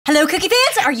Hello, Cookie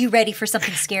fans! Are you ready for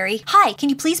something scary? Hi, can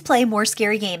you please play more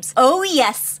scary games? Oh,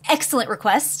 yes. Excellent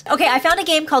request. Okay, I found a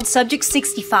game called Subject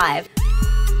 65.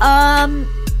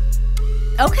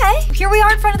 Okay. Here we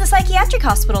are in front of the psychiatric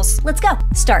hospitals. Let's go.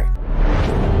 Start.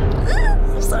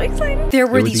 I'm so excited. There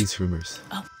were these rumors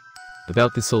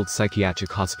about this old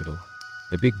psychiatric hospital.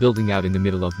 A big building out in the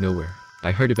middle of nowhere.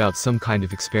 I heard about some kind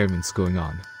of experiments going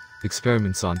on.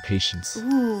 Experiments on patients.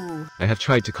 Ooh. I have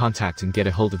tried to contact and get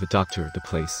a hold of a doctor at the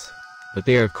place, but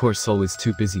they are of course always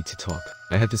too busy to talk.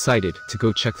 I have decided to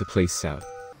go check the place out.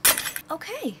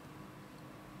 Okay.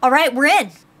 All right, we're in.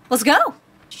 Let's go.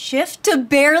 Shift to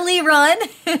barely run.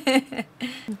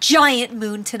 Giant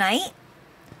moon tonight.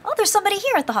 Oh, there's somebody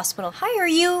here at the hospital. Hi, are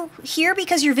you here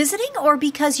because you're visiting or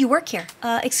because you work here?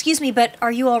 Excuse me, but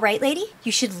are you all right, lady?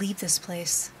 You should leave this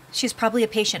place. She's probably a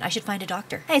patient. I should find a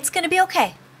doctor. Hey, it's gonna be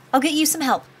okay. I'll get you some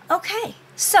help. Okay,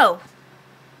 so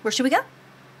where should we go?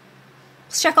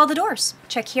 Let's check all the doors.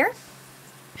 Check here.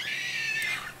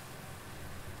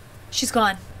 She's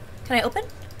gone. Can I open?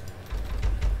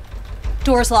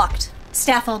 Door's locked.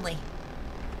 Staff only.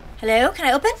 Hello, can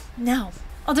I open? No.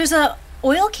 Oh, there's a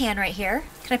oil can right here.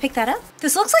 Can I pick that up?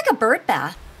 This looks like a bird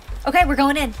bath. Okay, we're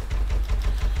going in.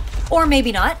 Or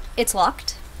maybe not. It's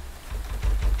locked.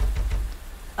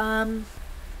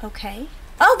 Okay.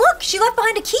 Oh, look! She left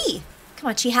behind a key! Come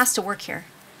on, she has to work here.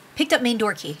 Picked up main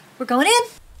door key. We're going in!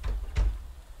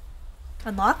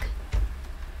 Unlock.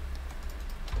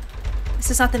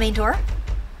 This is not the main door?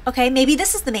 Okay, maybe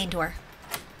this is the main door.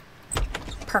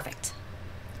 Perfect.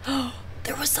 Oh,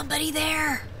 there was somebody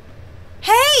there!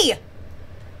 Hey!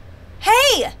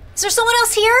 Hey! Is there someone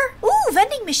else here? Ooh,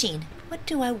 vending machine. What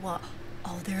do I want?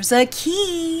 Oh, there's a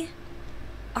key.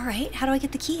 All right, how do I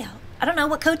get the key out? I don't know.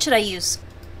 What code should I use?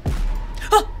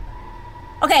 Oh!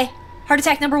 Okay, heart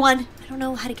attack number 1. I don't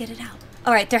know how to get it out.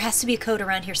 All right, there has to be a code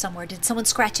around here somewhere. Did someone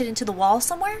scratch it into the wall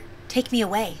somewhere? Take me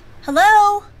away.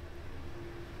 Hello?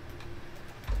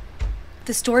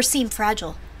 This doors seem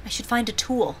fragile. I should find a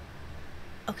tool.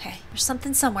 Okay, there's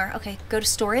something somewhere. Okay, go to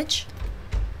storage.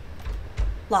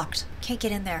 Locked. Can't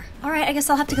get in there. All right, I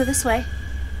guess I'll have to go this way.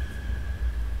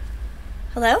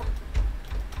 Hello?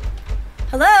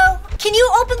 Hello? Can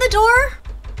you open the door?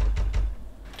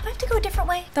 Do I have to go a different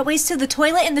way? That way's to the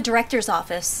toilet in the director's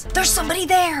office. There's somebody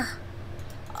there.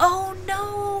 Oh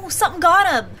no, something got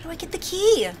him. How do I get the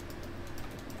key?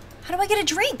 How do I get a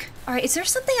drink? All right, is there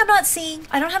something I'm not seeing?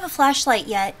 I don't have a flashlight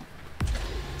yet,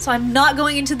 so I'm not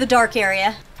going into the dark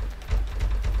area.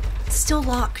 It's still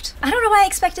locked. I don't know why I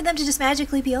expected them to just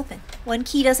magically be open. One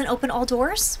key doesn't open all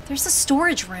doors. There's a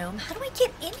storage room. How do I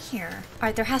get in here? All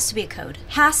right, there has to be a code.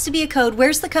 Has to be a code.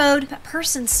 Where's the code? That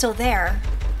person's still there.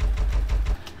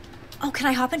 Oh, can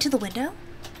I hop into the window?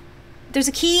 There's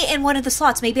a key in one of the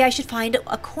slots. Maybe I should find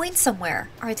a coin somewhere.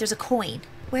 All right, there's a coin.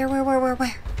 Where?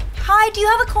 Hi, do you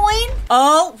have a coin?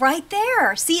 Oh, right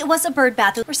there. See, it was a bird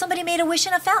bath where somebody made a wish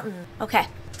in a fountain. Okay,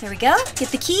 there we go. Get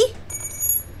the key.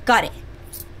 Got it.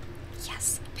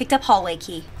 Yes. Picked up hallway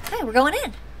key. Okay, we're going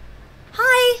in.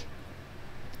 Hi.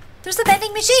 There's a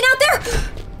vending machine out there.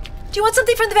 Do you want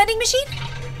something from the vending machine?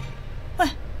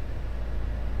 What?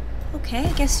 Okay,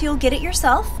 I guess you'll get it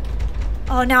yourself.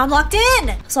 Oh, now I'm locked in.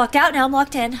 I was locked out, now I'm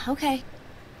locked in. Okay.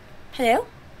 Hello?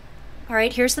 All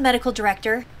right, here's the medical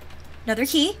director. Another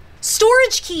key.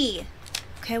 Storage key!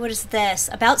 Okay, what is this?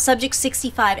 About Subject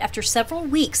 65. After several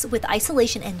weeks with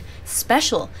isolation and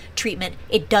special treatment,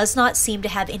 it does not seem to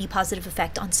have any positive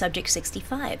effect on Subject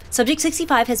 65. Subject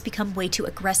 65 has become way too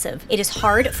aggressive. It is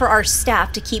hard for our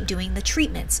staff to keep doing the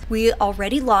treatments. We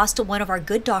already lost one of our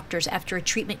good doctors after a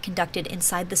treatment conducted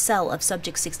inside the cell of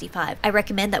Subject 65. I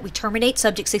recommend that we terminate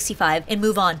Subject 65 and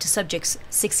move on to Subject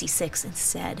 66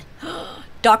 instead.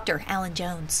 Dr. Alan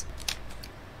Jones.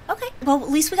 Okay, well,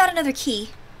 at least we got another key.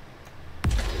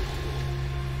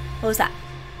 What was that?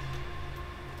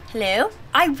 Hello?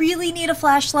 I really need a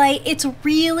flashlight. It's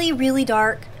really, really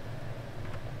dark.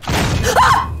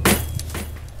 Ah!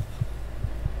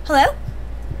 Hello?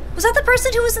 Was that the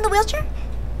person who was in the wheelchair?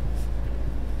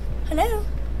 Hello?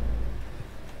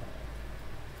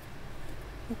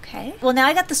 Okay. Well, now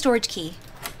I got the storage key.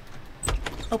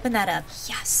 Open that up.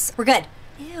 Yes, we're good.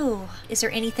 Ew. Is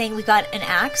there anything? We got an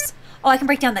axe. Oh, I can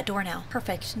break down that door now.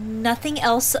 Perfect. Nothing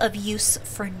else of use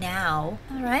for now.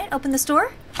 All right, open this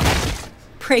door.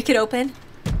 Break it open.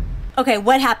 Okay,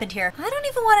 what happened here? I don't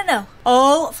even want to know.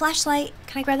 Oh, flashlight.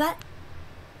 Can I grab that?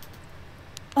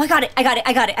 Oh, I got it.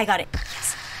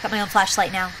 Yes, got my own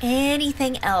flashlight now.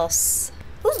 Anything else?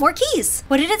 Ooh, more keys.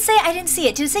 What did it say? I didn't see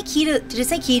it. Did it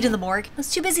say key to the morgue? I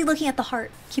was too busy looking at the heart.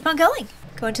 Keep on going.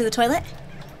 Go into the toilet.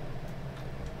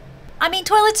 I mean,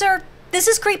 toilets are... This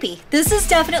is creepy. This is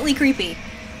definitely creepy.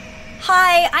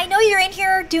 Hi, I know you're in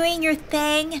here doing your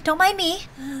thing. Don't mind me.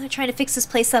 They're trying to fix this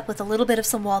place up with a little bit of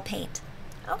some wall paint.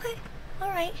 Okay, all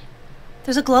right.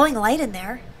 There's a glowing light in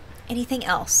there. Anything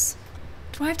else?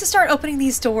 Do I have to start opening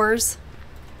these doors?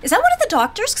 Is that one of the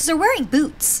doctors? Because they're wearing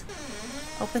boots.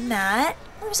 Open that.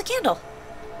 Oh, there's a candle.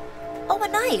 Oh, a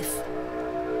knife.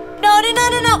 No, no, no,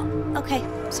 no, no. Okay,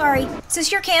 sorry. Is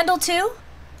this your candle too?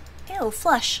 Ew,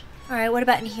 flush. All right, what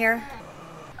about in here?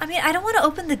 I mean, I don't want to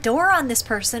open the door on this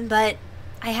person, but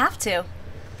I have to.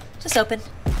 Just open.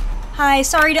 Hi,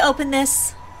 sorry to open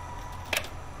this.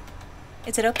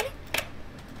 Is it opening?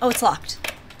 Oh, it's locked.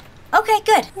 Okay,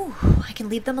 good. Ooh, I can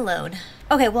leave them alone.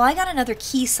 Okay, well, I got another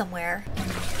key somewhere.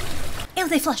 Ew,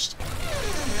 they flushed.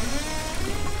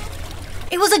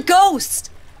 It was a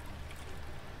ghost!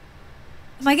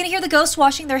 Am I gonna hear the ghost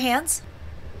washing their hands?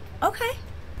 Okay.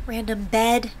 Random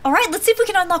bed. All right, let's see if we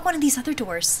can unlock one of these other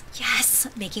doors. Yes,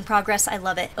 making progress. I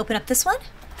love it. Open up this one.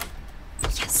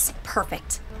 Yes,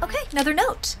 perfect. Okay, another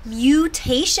note.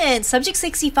 Mutation. Subject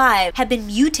 65 had been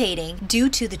mutating due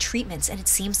to the treatments, and it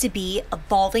seems to be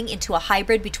evolving into a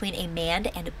hybrid between a man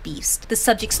and a beast. The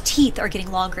subject's teeth are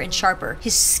getting longer and sharper.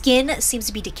 His skin seems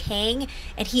to be decaying,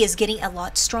 and he is getting a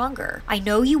lot stronger. I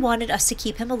know you wanted us to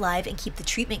keep him alive and keep the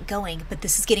treatment going, but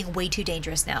this is getting way too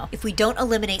dangerous now. If we don't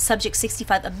eliminate Subject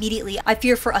 65 immediately, I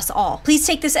fear for us all. Please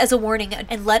take this as a warning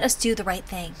and let us do the right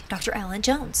thing. Dr. Alan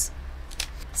Jones.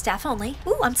 Staff only.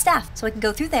 Ooh, I'm staff, so I can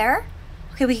go through there.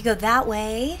 Okay, we can go that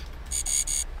way.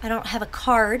 I don't have a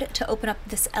card to open up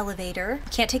this elevator.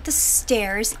 Can't take the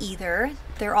stairs either.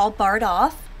 They're all barred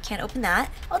off. Can't open that.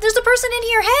 Oh, there's a person in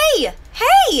here. Hey!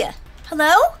 Hey!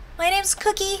 Hello? My name's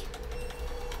Cookie.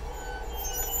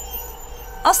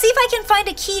 I'll see if I can find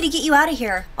a key to get you out of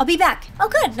here. I'll be back. Oh,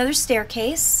 good. Another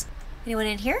staircase. Anyone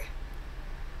in here?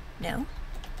 No.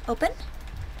 Open.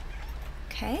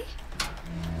 Okay.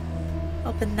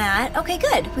 Open that. Okay,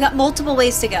 good. We got multiple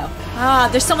ways to go. Ah,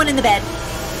 there's someone in the bed.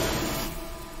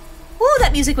 Ooh,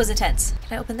 that music was intense.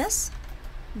 Can I open this?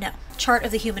 No. Chart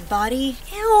of the human body.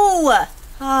 Ew!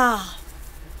 Ah.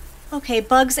 Okay,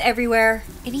 bugs everywhere.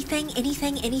 Anything,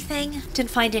 anything, anything? Didn't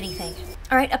find anything.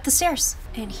 All right, up the stairs.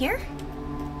 In here?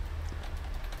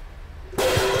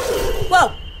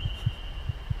 Whoa!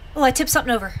 Oh, I tipped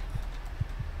something over.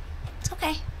 It's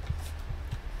okay.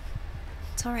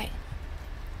 It's all right.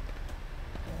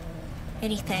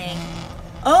 Anything.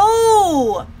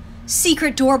 Oh!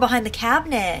 Secret door behind the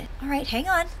cabinet. All right, hang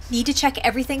on. Need to check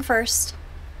everything first.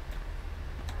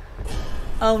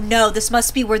 Oh no, this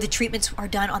must be where the treatments are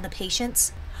done on the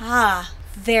patients. Ah,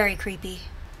 very creepy.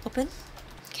 Open.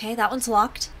 Okay, that one's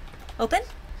locked. Open.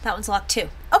 That one's locked too.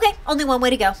 Okay, only one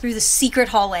way to go. Through the secret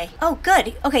hallway. Oh,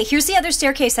 good. Okay, here's the other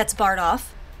staircase that's barred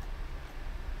off.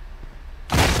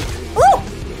 Ooh!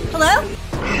 Hello?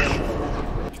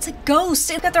 It's a ghost.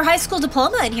 They've got their high school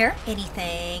diploma in here.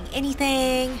 Anything,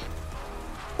 anything.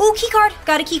 Ooh, key card.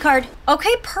 Got a key card.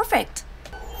 Okay, perfect.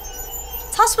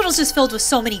 This hospital's just filled with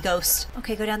so many ghosts.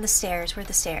 Okay, go down the stairs. Where are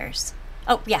the stairs?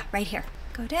 Oh, yeah, right here.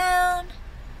 Go down.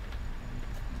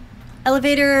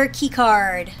 Elevator, key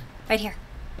card. Right here.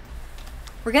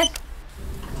 We're good.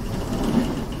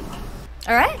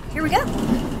 All right, here we go.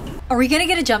 Are we gonna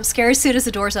get a jump scare as soon as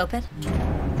the doors open?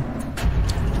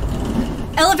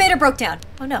 Elevator broke down.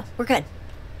 Oh no, we're good.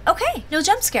 Okay, no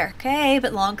jump scare. Okay,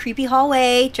 but long creepy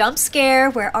hallway. Jump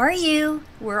scare, where are you?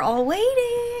 We're all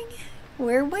waiting.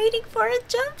 We're waiting for a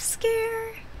jump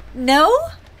scare. No?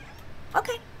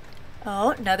 Okay.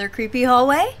 Oh, another creepy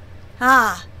hallway.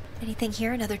 Ah, anything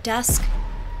here? Another desk.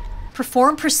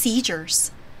 Perform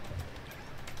procedures.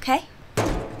 Okay.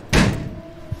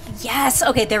 Yes,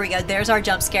 okay, there we go. There's our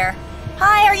jump scare.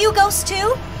 Hi, are you a ghost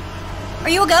too? Are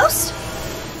you a ghost?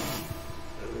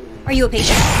 Are you a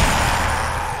patient?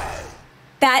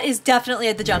 That is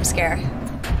definitely the jump scare.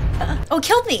 Oh, it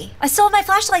killed me. I still have my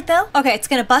flashlight though. Okay, it's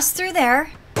gonna bust through there.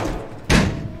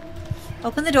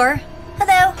 Open the door.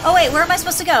 Hello. Oh wait, where am I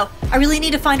supposed to go? I really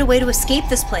need to find a way to escape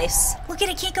this place. Look at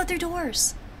it, can't go through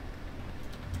doors.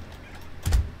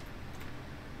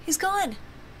 He's gone.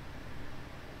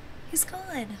 He's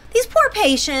gone. These poor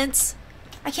patients.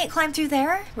 I can't climb through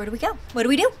there. Where do we go? What do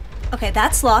we do? Okay,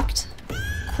 that's locked.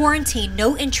 Quarantine,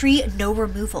 no entry, no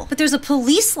removal. But there's a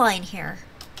police line here.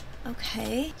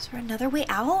 Okay, is there another way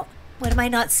out? What am I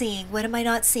not seeing? What am I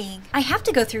not seeing? I have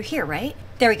to go through here, right?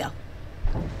 There we go.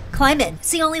 Climb in.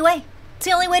 It's the only way. It's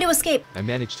the only way to escape. I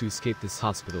managed to escape this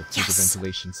hospital through the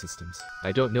ventilation systems.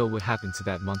 I don't know what happened to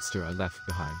that monster I left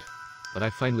behind, but I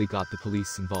finally got the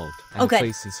police involved, and the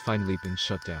place has finally been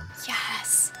shut down.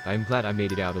 Yes. I'm glad I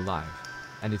made it out alive,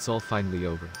 and it's all finally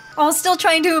over. I'm still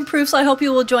trying to improve, so I hope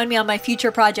you will join me on my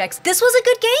future projects. This was a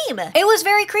good game. It was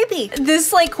very creepy.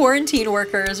 This like quarantine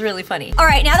worker is really funny. All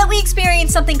right, now that we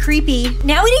experienced something creepy,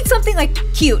 now we need something like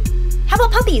cute. How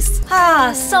about puppies?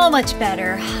 Ah, so much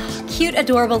better. Cute,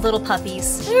 adorable little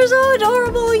puppies. They're so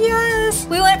adorable, yes.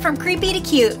 We went from creepy to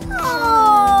cute.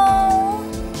 Oh.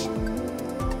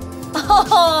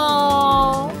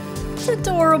 Oh. It's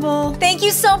adorable. Thank you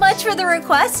so much for the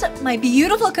request, my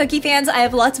beautiful cookie fans. I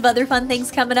have lots of other fun things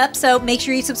coming up, so make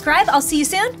sure you subscribe. I'll see you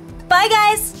soon. Bye,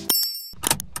 guys.